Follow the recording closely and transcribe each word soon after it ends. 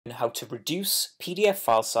and how to reduce PDF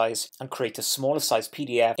file size and create a smaller size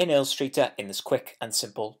PDF in Illustrator in this quick and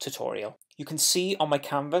simple tutorial. You can see on my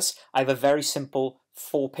canvas I have a very simple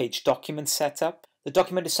 4-page document set up. The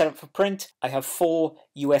document is set up for print. I have 4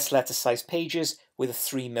 US letter size pages with a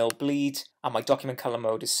 3mm bleed, and my document color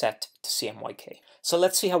mode is set to CMYK. So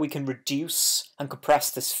let's see how we can reduce and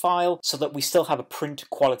compress this file so that we still have a print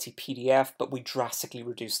quality PDF, but we drastically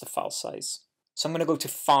reduce the file size. So I'm going to go to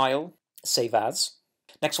File, Save As.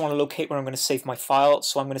 Next, I want to locate where I'm going to save my file,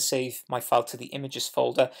 so I'm going to save my file to the Images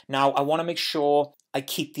folder. Now, I want to make sure I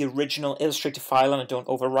keep the original Illustrator file and I don't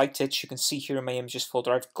overwrite it. You can see here in my Images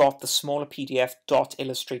folder, I've got the smaller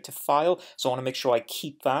PDF.illustrator file, so I want to make sure I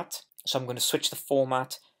keep that. So I'm going to switch the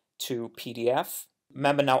format to PDF.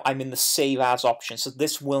 Remember now I'm in the Save As option, so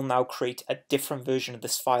this will now create a different version of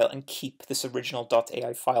this file and keep this original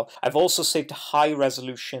 .ai file. I've also saved a high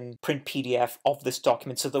resolution print PDF of this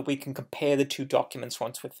document so that we can compare the two documents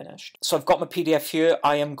once we're finished. So I've got my PDF here.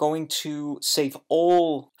 I am going to save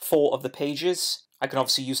all 4 of the pages. I can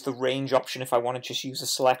obviously use the range option if I want to just use a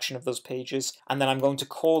selection of those pages. And then I'm going to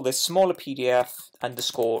call this smaller PDF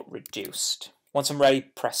 _ reduced. Once I'm ready,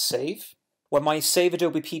 press save. When my Save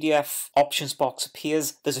Adobe PDF options box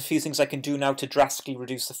appears, there's a few things I can do now to drastically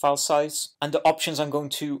reduce the file size. Under options, I'm going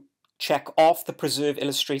to check off the Preserve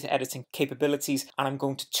Illustrator editing capabilities, and I'm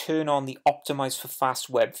going to turn on the Optimize for Fast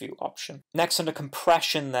Web View option. Next, under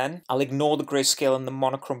compression then, I'll ignore the grayscale and the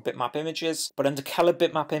monochrome bitmap images, but under color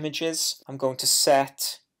bitmap images, I'm going to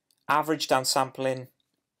set average downsampling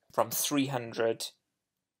from 300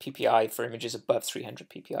 ppi for images above 300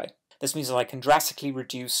 ppi. This means that I can drastically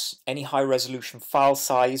reduce any high resolution file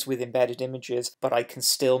size with embedded images, but I can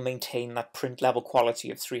still maintain that print level quality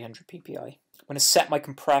of 300 ppi. I'm going to set my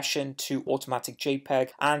compression to automatic JPEG,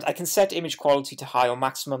 and I can set image quality to high or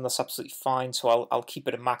maximum. That's absolutely fine, so I'll keep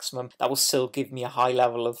it at maximum. That will still give me a high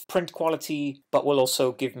level of print quality, but will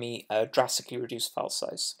also give me a drastically reduced file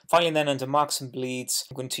size. Finally then, under marks and bleeds,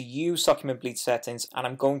 I'm going to use document bleed settings, and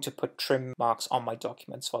I'm going to put trim marks on my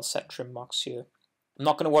document, so I'll set trim marks here. I'm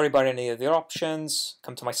not going to worry about any of the options.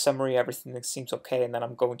 Come to my summary, everything that seems okay, and then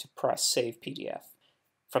I'm going to press Save PDF.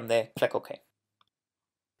 From there, click OK.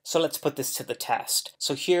 So let's put this to the test.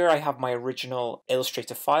 So here I have my original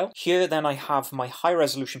Illustrator file. Here then I have my high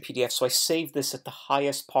resolution PDF, so I saved this at the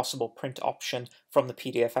highest possible print option from the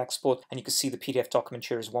PDF export, and you can see the PDF document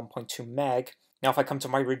here is 1.2 meg. Now if I come to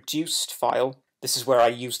my reduced file, this is where I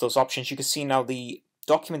use those options. You can see now the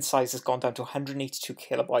document size has gone down to 182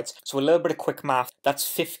 kilobytes. So a little bit of quick math, that's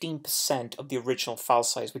 15% of the original file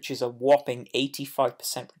size, which is a whopping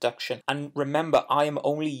 85% reduction. And remember, I am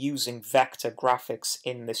only using vector graphics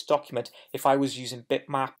in this document. If I was using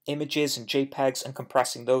bitmap images and JPEGs and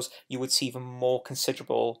compressing those, you would see even more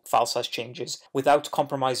considerable file size changes without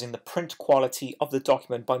compromising the print quality of the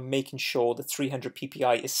document by making sure the 300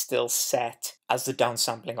 ppi is still set as the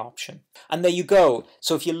downsampling option. And there you go.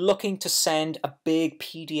 So if you're looking to send a big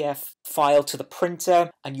PDF file to the printer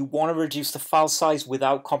and you want to reduce the file size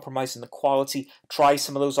without compromising the quality, try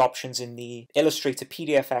some of those options in the Illustrator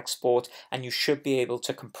PDF export, and you should be able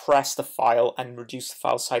to compress the file and reduce the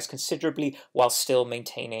file size considerably while still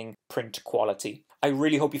maintaining print quality. I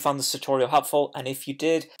really hope you found this tutorial helpful, and if you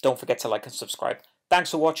did, don't forget to like and subscribe.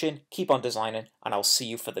 Thanks for watching, keep on designing, and I'll see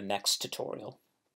you for the next tutorial.